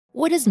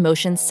What does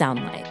motion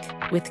sound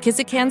like? With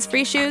Kizikans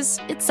free shoes,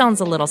 it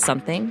sounds a little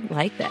something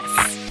like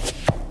this.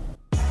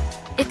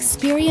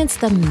 Experience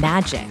the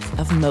magic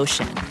of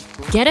motion.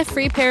 Get a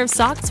free pair of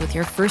socks with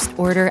your first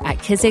order at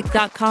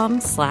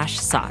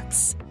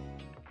kizik.com/socks.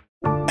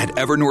 At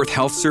Evernorth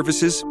Health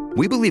Services,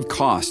 we believe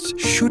costs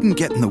shouldn't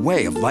get in the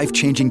way of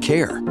life-changing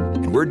care,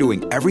 and we're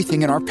doing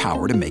everything in our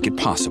power to make it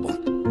possible.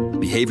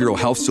 Behavioral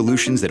health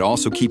solutions that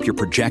also keep your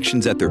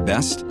projections at their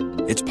best?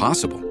 It's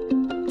possible.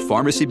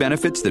 Pharmacy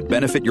benefits that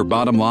benefit your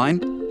bottom line?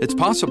 It's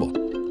possible.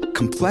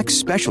 Complex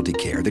specialty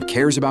care that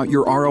cares about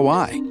your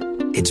ROI?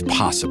 It's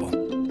possible.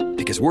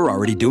 Because we're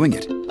already doing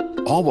it.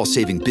 All while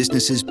saving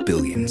businesses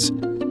billions.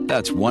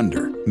 That's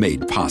Wonder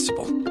made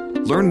possible.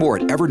 Learn more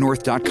at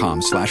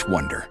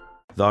evernorth.com/wonder.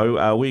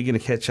 Though, we're going to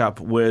catch up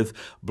with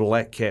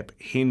Black Cap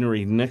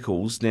Henry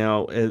Nicholls.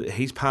 Now,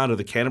 he's part of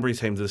the Canterbury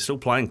team that are still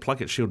playing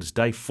Plunket Shield. It's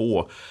day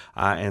 4,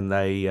 and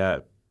they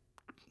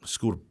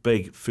scored a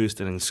big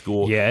first innings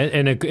score. Yeah,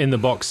 in the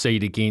box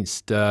seat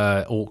against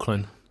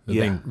Auckland.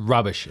 They've been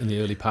rubbish in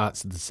the early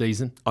parts of the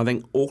season. I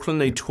think Auckland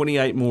need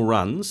 28 more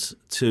runs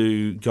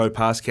to go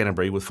past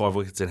Canterbury with 5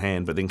 wickets in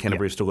hand, but then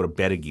Canterbury have still got to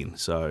bat again.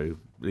 So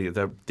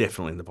they're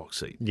definitely in the box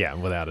seat. Yeah,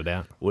 without a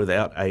doubt.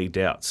 Without a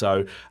doubt.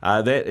 So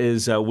that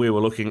is where we're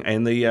looking.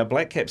 And the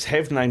Black Caps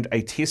have named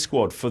a test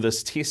squad for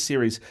this test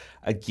series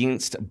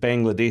against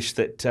Bangladesh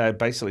that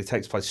basically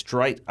takes place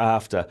straight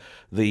after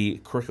the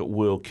Cricket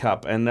World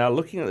Cup. And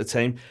looking at the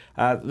team,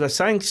 they're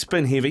saying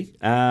spin heavy.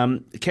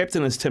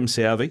 Captain is Tim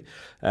Southey.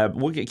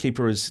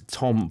 Wicketkeeper is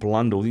Tom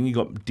Blundell. Then you've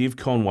got Dev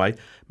Conway.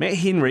 Matt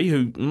Henry,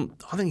 who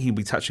I think he'll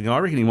be touching. I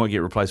reckon he might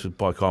get replaced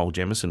by Kyle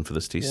Jamieson for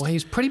this test. Well,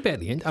 he's pretty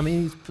badly injured. I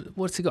mean,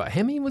 what's he got?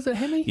 Hammy? Was it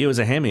hammy? Yeah, it was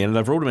a hammy, and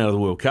they've ruled him out of the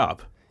World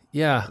Cup.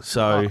 Yeah,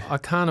 so I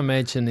can't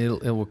imagine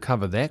it will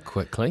recover that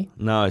quickly.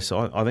 No,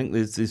 so I think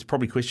there's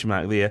probably a question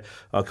mark there.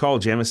 Kyle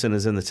Jamieson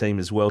is in the team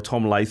as well.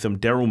 Tom Latham,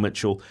 Daryl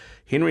Mitchell,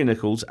 Henry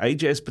Nicholls,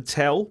 Ajaz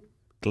Patel,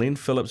 Glenn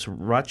Phillips,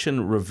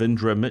 Rachin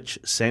Ravindra, Mitch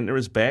Santner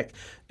is back,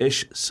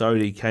 Ish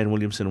Sodhi, Kane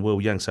Williamson, and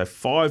Will Young. So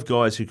 5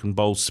 guys who can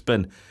bowl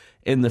spin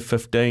in the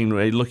 15.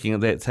 Looking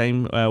at that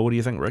team, what do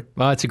you think, Rick?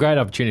 Well, it's a great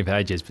opportunity for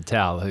Ajaz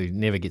Patel, who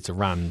never gets a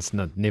run,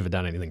 never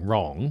done anything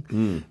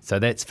wrong. So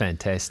that's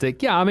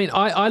fantastic. Yeah, I mean,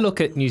 I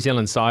look at New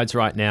Zealand sides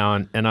right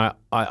now, and I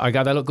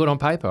go, they look good on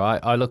paper.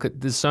 I look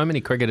at, there's so many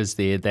cricketers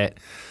there that,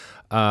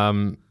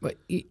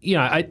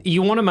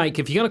 you want to make,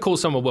 if you're going to call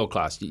someone world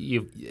class,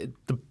 the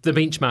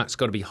benchmark's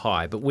got to be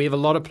high. But we have a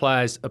lot of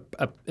players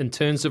in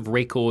terms of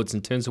records,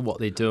 in terms of what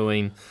they're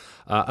doing,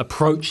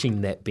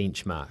 approaching that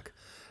benchmark.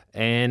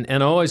 And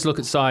I always look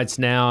at sides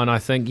now, and I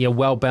think,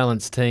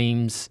 well-balanced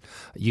teams,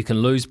 you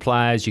can lose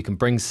players, you can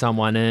bring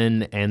someone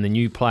in, and the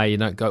new player, you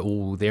don't go,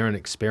 oh, they're an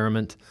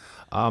experiment.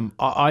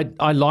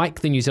 I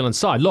like the New Zealand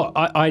side. Look,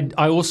 I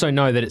also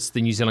know that it's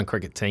the New Zealand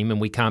cricket team, and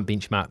we can't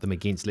benchmark them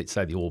against, let's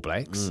say, the All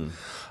Blacks.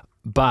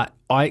 But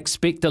I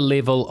expect a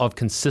level of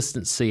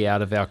consistency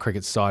out of our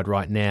cricket side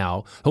right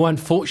now, who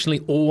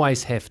unfortunately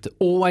always have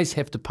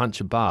to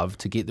punch above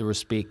to get the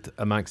respect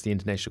amongst the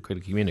international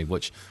cricket community,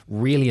 which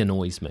really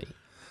annoys me.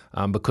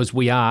 Because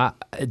we are,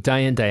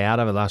 day in, day out,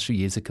 over the last few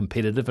years, a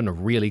competitive and a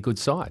really good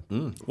side.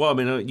 Well, I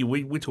mean,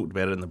 we talked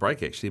about it in the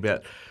break, actually,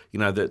 about,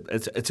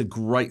 that it's a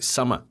great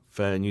summer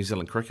for New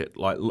Zealand cricket.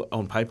 Like,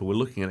 on paper, we're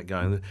looking at it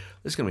going,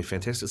 this is going to be a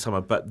fantastic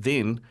summer. But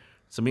then,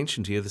 as I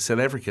mentioned to you, the South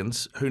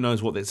Africans, who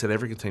knows what that South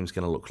African team's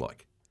going to look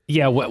like?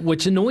 Yeah,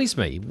 which annoys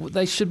me.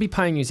 They should be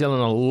paying New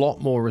Zealand a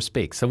lot more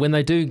respect. So when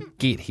they do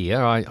get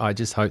here, I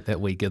just hope that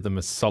we give them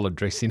a solid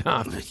dressing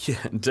up. Yeah,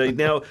 indeed.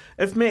 Now,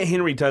 if Matt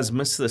Henry does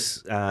miss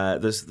this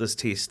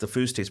test, the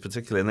first test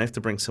particularly, and they have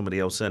to bring somebody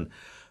else in,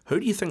 who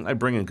do you think they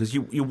bring in? Because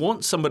you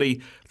want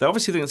somebody, they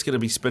obviously think it's going to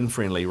be spin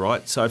friendly,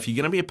 right? So if you're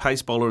going to be a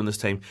pace bowler in this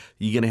team,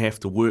 you're going to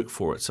have to work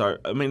for it. So,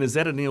 I mean, is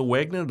that a Neil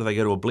Wagner? Do they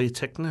go to a Blair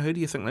Tickner? Who do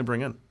you think they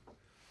bring in?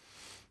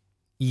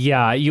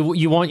 Yeah,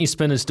 you want your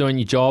spinners doing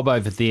your job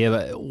over there,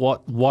 but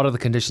what are the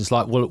conditions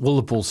like? Will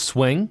the ball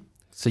swing?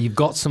 So you've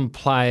got some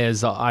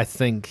players, I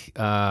think,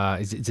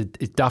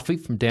 it's Duffy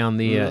from down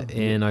there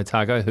in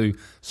Otago who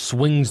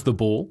swings the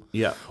ball.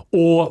 Yeah.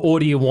 Or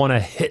do you want to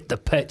hit the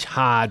pitch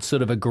hard,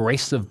 sort of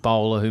aggressive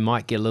bowler who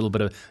might get a little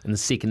bit of, in the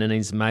second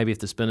innings, maybe if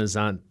the spinners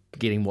aren't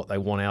getting what they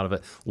want out of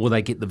it, or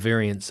they get the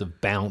variance of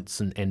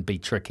bounce and be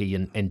tricky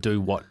and do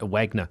what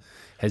Wagner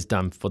has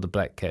done for the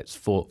Black Caps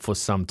for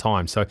some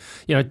time. So,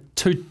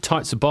 2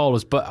 types of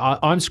bowlers, but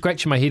I'm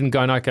scratching my head and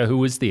going, okay,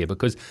 who is there?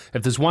 Because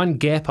if there's one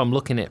gap I'm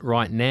looking at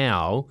right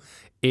now,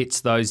 it's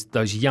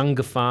those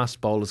younger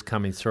fast bowlers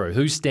coming through.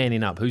 Who's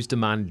standing up? Who's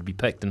demanding to be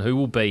picked? And who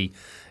will be,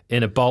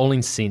 in a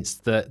bowling sense,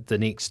 the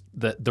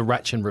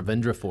Rachin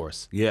Ravindra for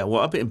us? Yeah,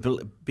 well, I bet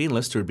Ben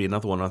Lister would be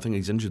another one. I think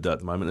he's injured at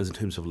the moment, as in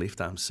terms of left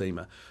arm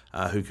seamer,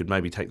 who could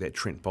maybe take that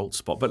Trent Bolt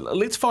spot. But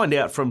let's find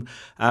out from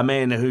a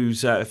man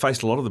who's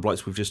faced a lot of the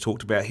blokes we've just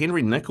talked about.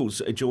 Henry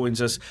Nicholls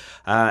joins us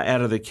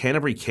out of the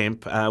Canterbury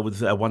camp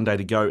with 1 day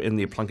to go in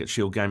their Plunket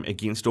Shield game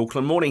against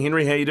Auckland. Morning,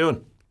 Henry. How you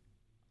doing?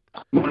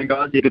 Morning,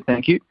 guys. Yeah, good,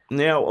 thank you.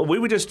 Now, we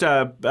were just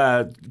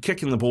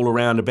kicking the ball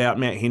around about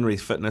Matt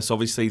Henry's fitness.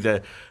 Obviously,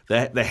 the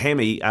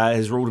hammy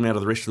has ruled him out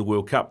of the rest of the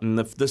World Cup, and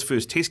this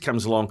first test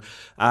comes along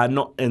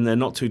not in the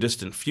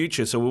not-too-distant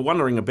future. So we're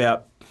wondering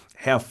about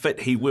how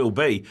fit he will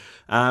be.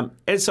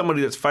 As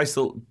somebody that's faced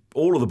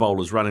all of the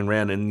bowlers running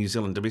around in New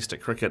Zealand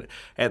domestic cricket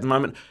at the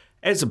moment,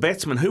 as a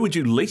batsman, who would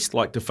you least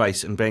like to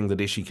face in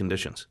Bangladeshi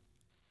conditions?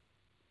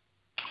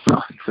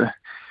 Oh,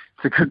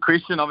 it's a good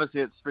question.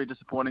 Obviously, it's very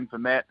disappointing for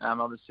Matt.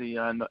 Obviously,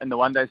 in the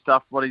one-day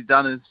stuff, what he's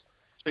done is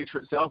speaks for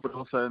itself, but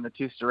also in the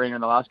test arena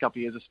in the last couple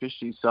of years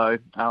especially. So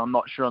I'm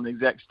not sure on the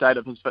exact state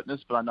of his fitness,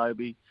 but I know he'll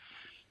be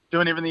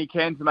doing everything he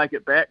can to make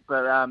it back.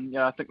 But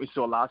I think we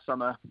saw last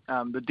summer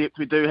the depth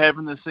we do have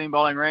in the seam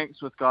bowling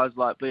ranks with guys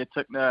like Blair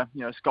Tickner,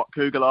 Scott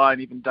Kugelai,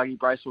 and even Dougie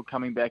Bracewell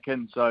coming back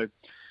in. So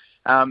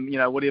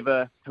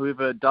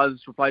whoever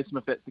does replace him,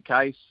 if that's the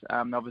case,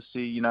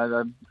 obviously,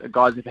 the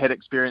guys have had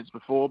experience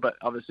before, but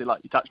obviously,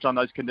 like you touched on,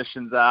 those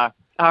conditions are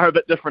a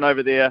bit different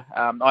over there.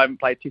 I haven't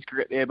played Test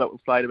cricket there, but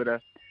we've played a bit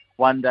of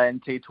one-day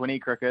and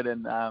T20 cricket,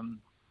 and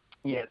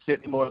it's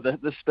certainly more of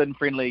the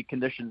spin-friendly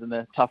conditions and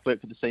the tough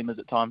work for the seamers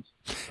at times.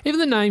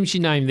 Even the names you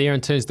named there in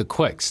terms of the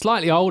quicks,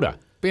 slightly older,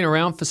 been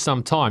around for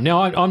some time.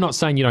 Now, I'm not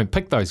saying you don't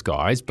pick those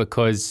guys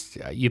because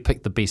you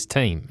pick the best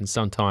team, and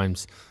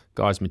sometimes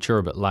guys mature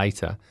a bit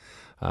later.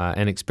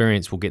 And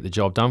experience will get the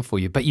job done for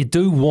you. But you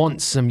do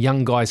want some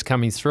young guys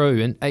coming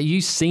through. And are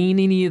you seeing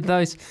any of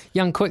those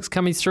young quicks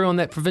coming through on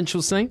that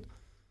provincial scene?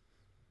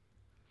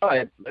 Oh,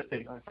 yeah, I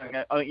think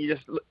you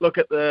just look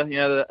at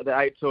the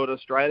 8 tour to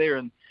Australia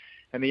and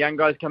the young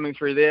guys coming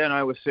through there. And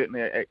I was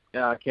certainly at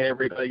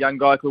Canterbury, a young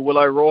guy called Will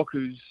O'Rourke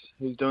who's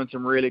doing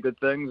some really good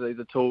things. He's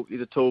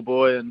a tall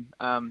boy, and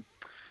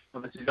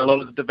obviously got a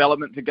lot of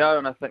development to go.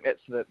 And I think that's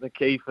the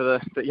key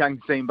for the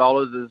young seam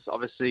bowlers is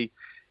obviously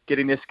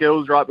getting their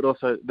skills right, but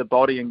also the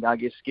body, and I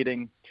guess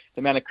getting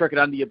the amount of cricket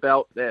under your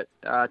belt that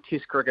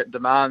Test cricket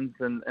demands,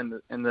 and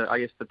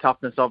the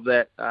toughness of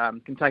that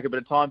can take a bit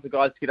of time for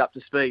guys to get up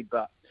to speed.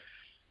 But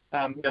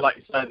like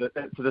you say,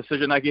 that's a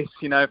decision, I guess,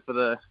 for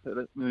the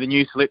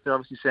new selector,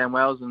 obviously Sam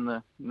Wells and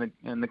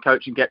the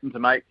coach and captain to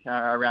make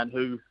around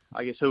who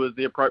is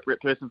the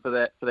appropriate person for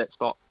that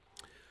spot.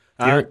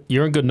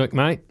 You're in good nick,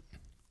 mate.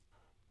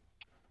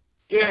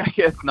 Yeah,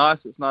 it's nice.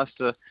 It's nice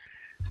to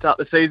start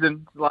the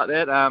season like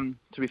that.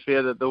 To be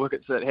fair, the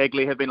wickets at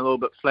Hagley have been a little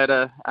bit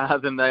flatter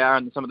than they are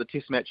in some of the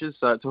test matches,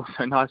 so it's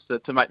also nice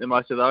to make the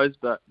most of those.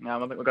 But I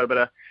think we've got a bit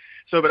of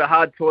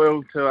hard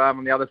toil to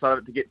on the other side of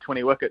it to get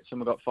 20 wickets, and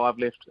we've got 5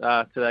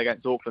 left today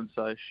against Auckland,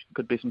 so it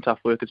could be some tough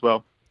work as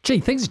well. Gee,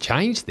 things have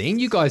changed then.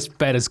 You guys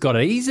batters got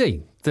it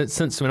easy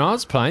since when I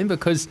was playing,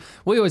 because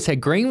we always had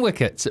green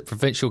wickets at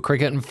provincial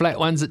cricket and flat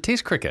ones at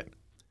test cricket.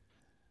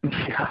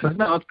 Yeah, I don't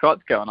know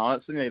what's going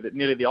on. It's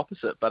nearly the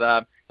opposite, but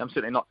I'm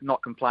certainly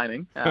not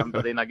complaining.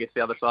 But then I guess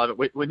the other side of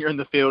it, when you're in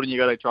the field and you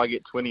got to try and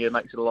get 20, it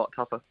makes it a lot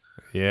tougher.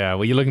 Yeah,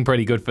 well, you're looking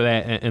pretty good for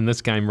that in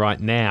this game right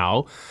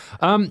now.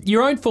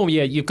 Your own form,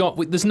 you get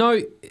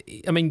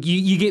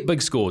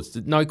big scores,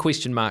 no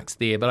question marks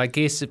there. But I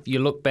guess if you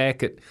look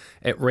back at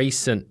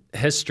recent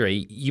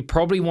history, you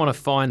probably want to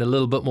find a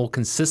little bit more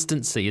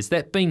consistency. Has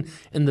that been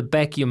in the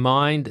back of your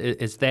mind?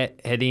 Has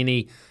that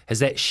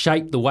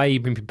shaped the way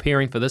you've been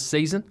preparing for this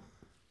season?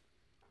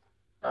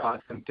 I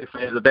think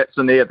definitely as a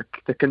batsman there,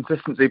 the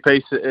consistency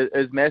piece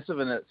is massive,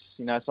 and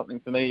it's something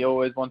for me. You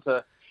always want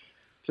to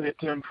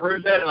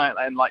improve that,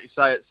 and like you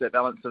say, it's that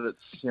balance of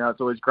it's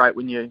always great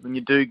when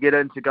you do get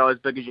in to go as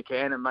big as you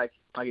can and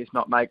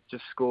not make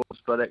just scores,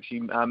 but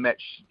actually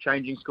match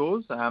changing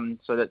scores.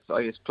 So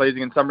that's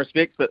pleasing in some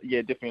respects, but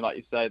yeah, definitely like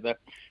you say,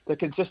 the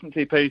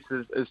consistency piece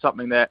is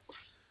something that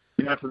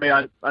for me,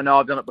 I know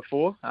I've done it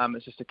before.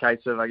 It's just a case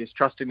of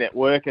trusting that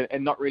work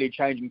and not really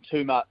changing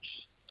too much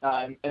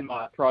in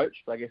my approach.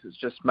 But I guess it's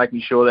just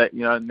making sure that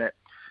that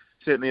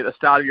certainly at the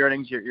start of your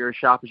innings, you're as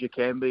sharp as you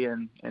can be,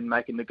 and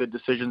making the good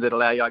decisions that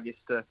allow you,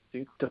 to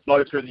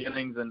flow through the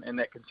innings and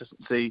that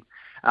consistency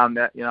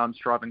that I'm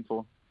striving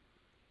for.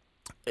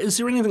 Is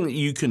there anything that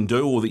you can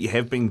do, or that you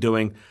have been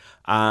doing,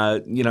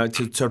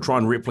 to try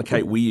and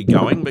replicate where you're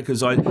going?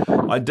 Because I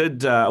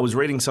was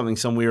reading something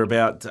somewhere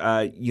about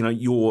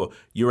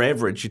your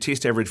average, your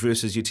test average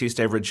versus your test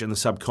average in the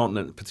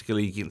subcontinent,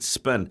 particularly against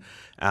spin,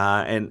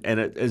 and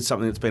it is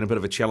something that's been a bit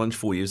of a challenge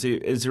for you.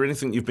 Is there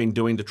anything you've been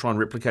doing to try and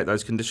replicate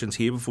those conditions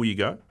here before you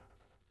go?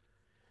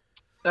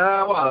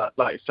 Well,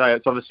 like you say,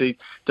 it's obviously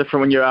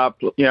different when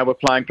we're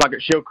playing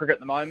Plugget Shield cricket at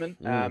the moment,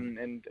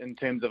 and in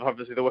terms of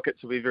obviously the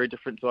wickets will be very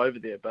different to over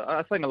there. But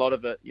I think a lot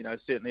of it,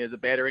 certainly as a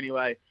batter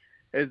anyway,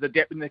 is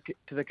adapting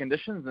to the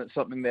conditions, and it's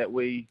something that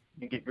we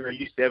get very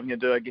used to having to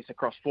do,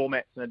 across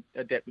formats and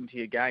adapting to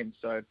your game.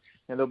 So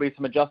there'll be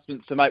some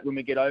adjustments to make when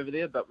we get over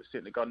there, but we've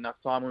certainly got enough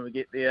time when we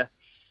get there,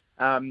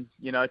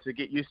 to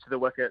get used to the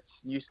wickets,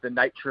 used to the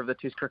nature of the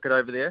Test cricket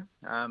over there,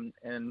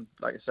 and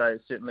like I say,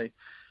 certainly,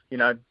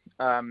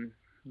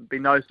 be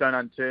no stone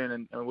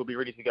unturned, and we'll be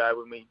ready to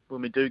go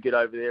when we do get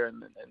over there.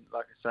 And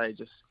like I say,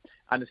 just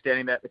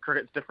understanding that the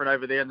cricket's different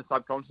over there in the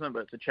subcontinent,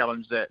 but it's a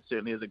challenge that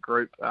certainly as a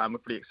group we're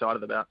pretty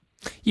excited about.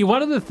 Yeah,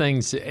 one of the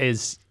things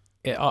is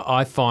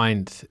I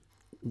find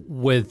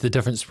with the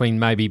difference between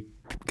maybe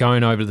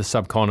going over to the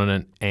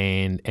subcontinent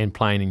and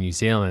playing in New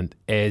Zealand,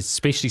 as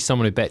especially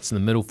someone who bats in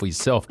the middle for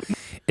yourself,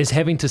 is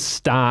having to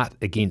start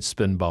against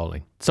spin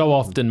bowling. So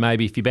often,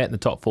 maybe if you bat in the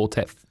top four,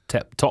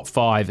 top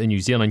five in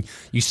New Zealand,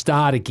 you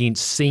start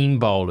against seam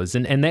bowlers,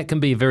 and that can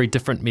be a very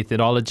different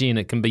methodology, and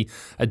it can be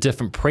a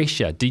different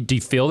pressure. Do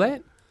you feel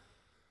that?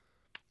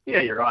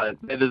 Yeah, you're right.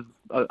 It is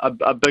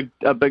a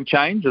big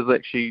change. It's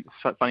actually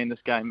funny in this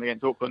game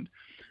against Auckland.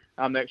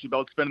 They actually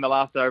bowled spin in the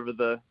last over of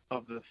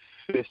the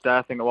first day,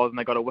 I think it was, and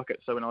they got a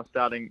wicket. So when I was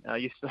starting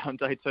yesterday on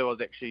day two,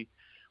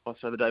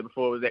 the day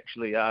before, I was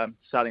actually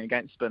starting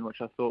against spin,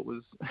 which I thought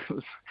was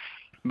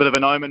a bit of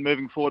an omen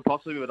moving forward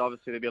possibly, but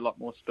obviously there'd be a lot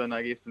more spin,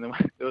 I guess, than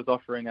there was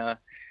offering at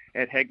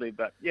Hagley.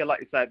 But yeah,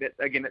 like you say,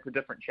 that's a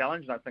different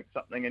challenge, and I think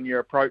something in your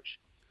approach,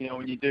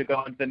 when you do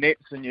go into the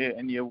nets and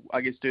you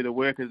I guess do the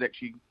work, is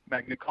actually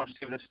making a conscious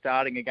effort of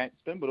starting against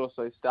spin, but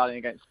also starting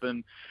against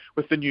spin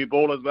with the new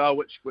ball as well,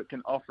 which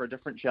can offer a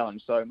different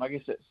challenge. So I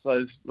guess it's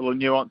those little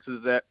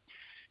nuances that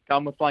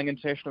come with playing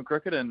international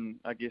cricket, and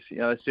I guess they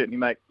certainly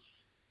make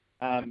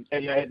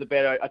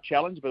a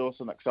challenge, but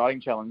also an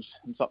exciting challenge,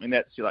 and something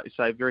that's, like you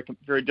say, very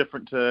very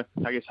different to,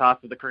 I guess,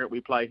 half of the cricket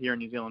we play here in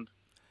New Zealand.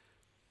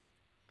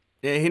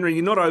 Yeah, Henry,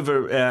 you're not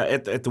over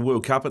at the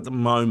World Cup at the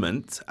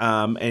moment,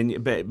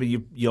 but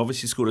you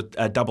obviously scored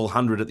a double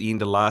hundred at the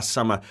end of last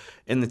summer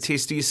in the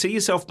Test. Do you see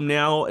yourself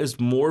now as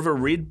more of a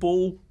red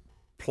ball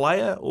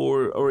player,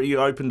 or are you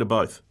open to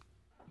both?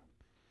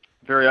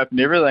 Very open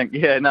to everything.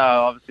 Yeah, no,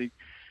 obviously,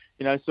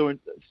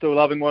 still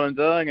loving what I'm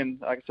doing, and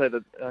like I say,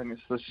 I think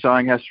it's just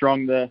showing how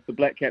strong the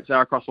Black Caps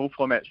are across all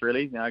formats,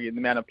 really. The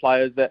amount of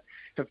players that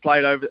have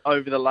played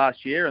over the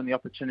last year and the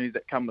opportunities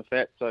that come with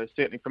that. So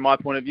certainly from my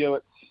point of view,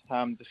 it's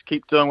just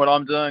keep doing what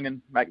I'm doing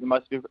and make the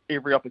most of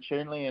every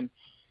opportunity, and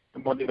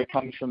whatever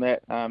comes from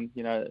that,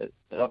 it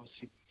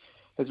obviously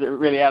is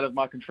really out of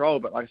my control.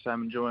 But like I say,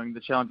 I'm enjoying the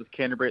challenge of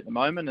Canterbury at the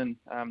moment, and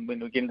when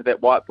we get into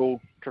that white ball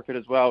cricket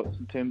as well, it's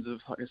in terms of,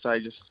 like I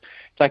say, just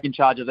taking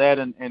charge of that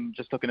and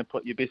just looking to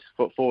put your best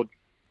foot forward.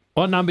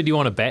 What number do you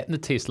want to bat in the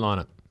Test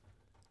lineup?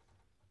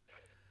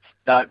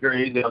 No,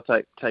 very easy. I'll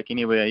take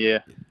anywhere. Yeah.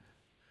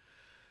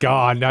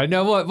 God,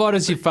 no. What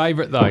is your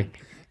favourite though?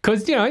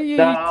 Because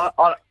No,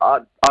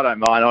 I don't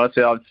mind.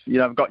 Honestly,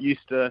 I've got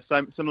used to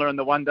similar in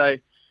the one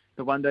day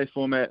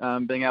format,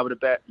 being able to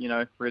bat,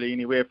 really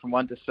anywhere from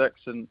 1 to 6,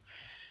 and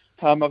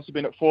obviously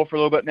been at 4 for a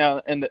little bit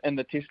now in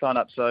the Test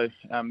lineup. So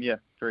yeah,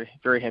 very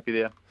very happy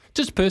there.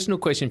 Just a personal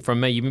question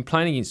from me. You've been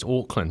playing against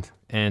Auckland,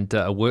 and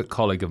a work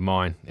colleague of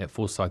mine at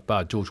Forsyth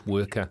Bar, George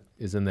Worker,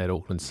 is in that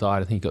Auckland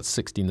side. I think he got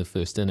 60 in the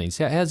first innings.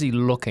 How's he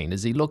looking?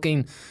 Is he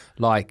looking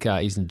like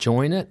he's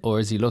enjoying it, or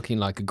is he looking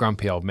like a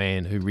grumpy old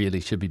man who really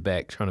should be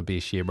back trying to be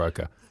a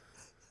sharebroker?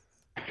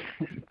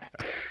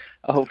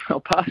 I'll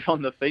pass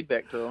on the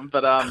feedback to him,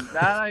 but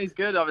no, he's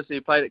good. Obviously, he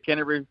played at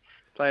Canterbury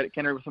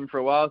with him for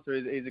a while, so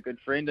he's a good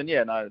friend. And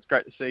yeah, no, it's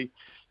great to see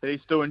that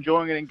he's still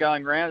enjoying it and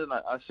going round. And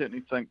I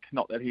certainly think,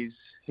 not that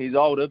he's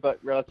older, but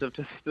relative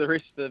to the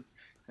rest of,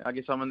 I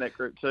guess I'm in that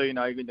group too.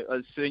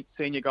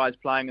 Senior guys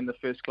playing in the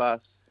first class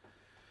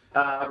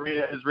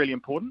is really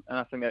important, and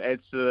I think that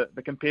adds to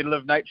the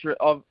competitive nature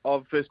of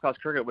first class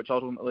cricket, which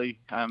ultimately,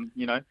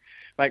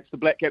 makes the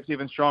Black Caps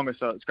even stronger.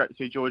 So it's great to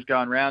see George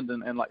going round,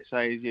 and like you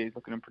say, he's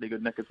looking in pretty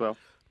good nick as well.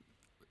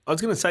 I was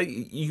going to say,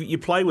 you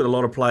play with a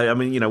lot of players. I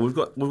mean, we've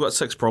got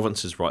 6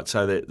 provinces, right?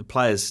 So the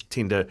players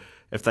tend to,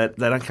 if they're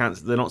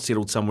not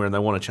settled somewhere and they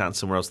want a chance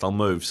somewhere else, they'll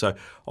move. So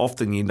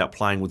often you end up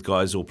playing with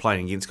guys or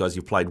playing against guys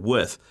you've played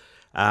with.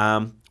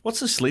 What's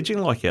the sledging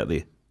like out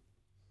there?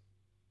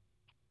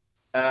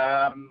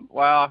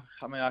 Well,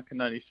 I mean, I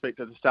can only speak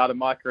to the start of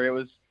my career. It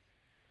was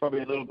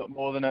probably a little bit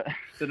more than it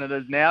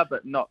is now,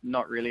 but not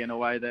really in a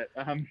way that,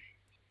 like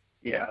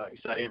you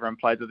say, everyone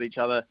plays with each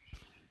other.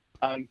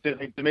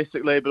 Certainly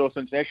domestically, but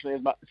also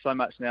internationally, so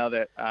much now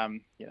that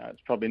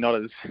it's probably not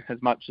as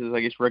much as,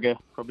 I guess, Rigger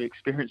probably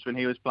experienced when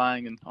he was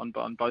playing, and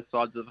on both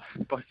sides of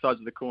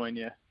the coin.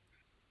 Yeah.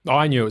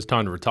 I knew it was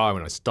time to retire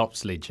when I stopped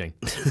sledging.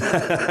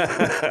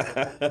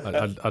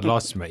 I'd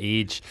lost my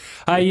edge.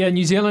 Hey,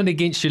 New Zealand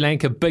against Sri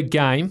Lanka, big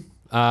game.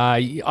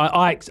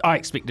 I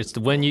expect us to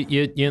win.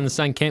 You're in the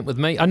same camp with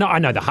me. I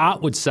know the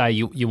heart would say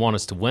you want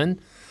us to win.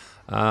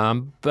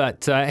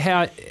 But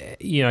how,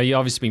 you've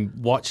obviously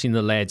been watching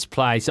the lads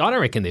play, so I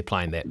don't reckon they're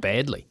playing that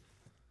badly.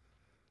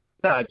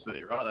 No,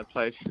 absolutely right. They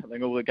played, I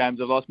think, all the games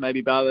they've lost,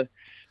 maybe bar the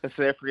South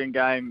African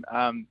game.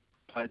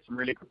 Played some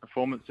really good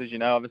performances.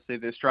 Obviously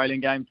the Australian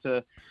game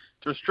to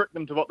restrict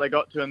them to what they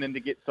got to, and then to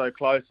get so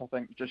close, I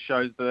think just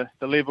shows the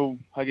level,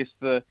 I guess,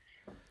 that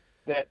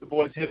the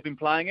boys have been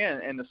playing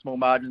in, and the small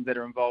margins that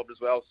are involved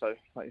as well. So,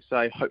 like you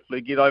say,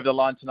 hopefully get over the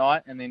line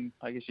tonight, and then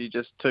I guess you're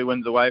just 2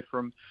 wins away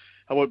from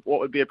what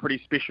would be a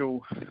pretty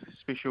special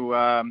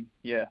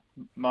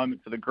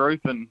moment for the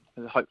group, and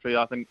hopefully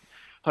I think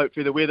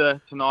hopefully the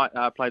weather tonight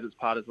plays its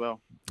part as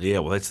well. Yeah,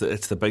 well, that's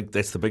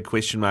the big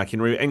question mark,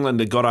 Henry. England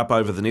have got up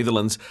over the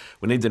Netherlands.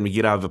 We need them to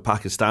get over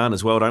Pakistan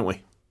as well, don't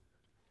we?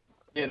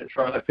 Yeah, that's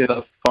right. I feel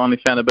they've finally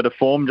found a bit of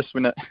form just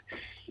when it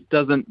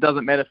doesn't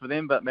matter for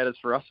them, but matters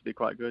for us to be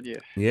quite good, yeah.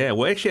 Yeah,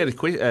 well, actually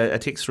had a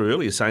text through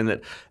earlier saying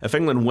that if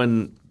England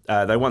win,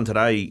 they won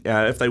today,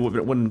 if they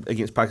win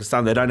against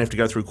Pakistan, they don't have to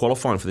go through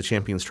qualifying for the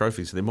Champions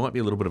Trophy, so there might be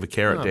a little bit of a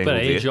carrot dangled there.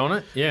 Bit of edge on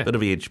it, yeah. Bit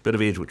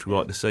of edge, which we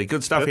like to see.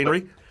 Good stuff, Perfect.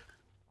 Henry.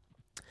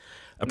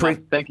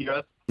 Thank you,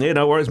 guys. Yeah,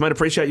 no worries, mate.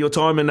 Appreciate your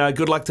time, and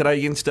good luck today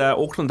against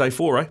Auckland Day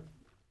 4, eh?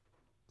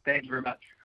 Thank you very much.